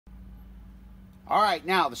All right,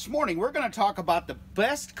 now this morning we're going to talk about the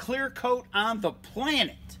best clear coat on the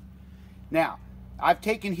planet. Now, I've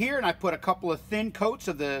taken here and I put a couple of thin coats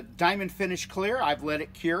of the DiamondFinish Clear. I've let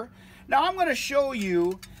it cure. Now I'm going to show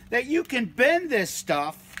you that you can bend this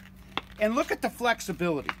stuff and look at the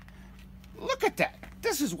flexibility. Look at that.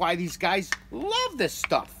 This is why these guys love this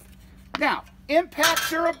stuff. Now, impact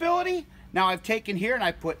durability. Now I've taken here and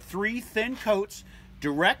I put 3 thin coats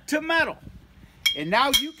direct to metal. And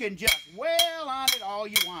now you can just wail on it all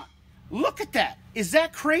you want. Look at that. Is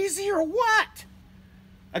that crazy or what?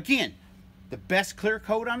 Again, the best clear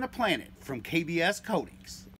coat on the planet from KBS Coatings.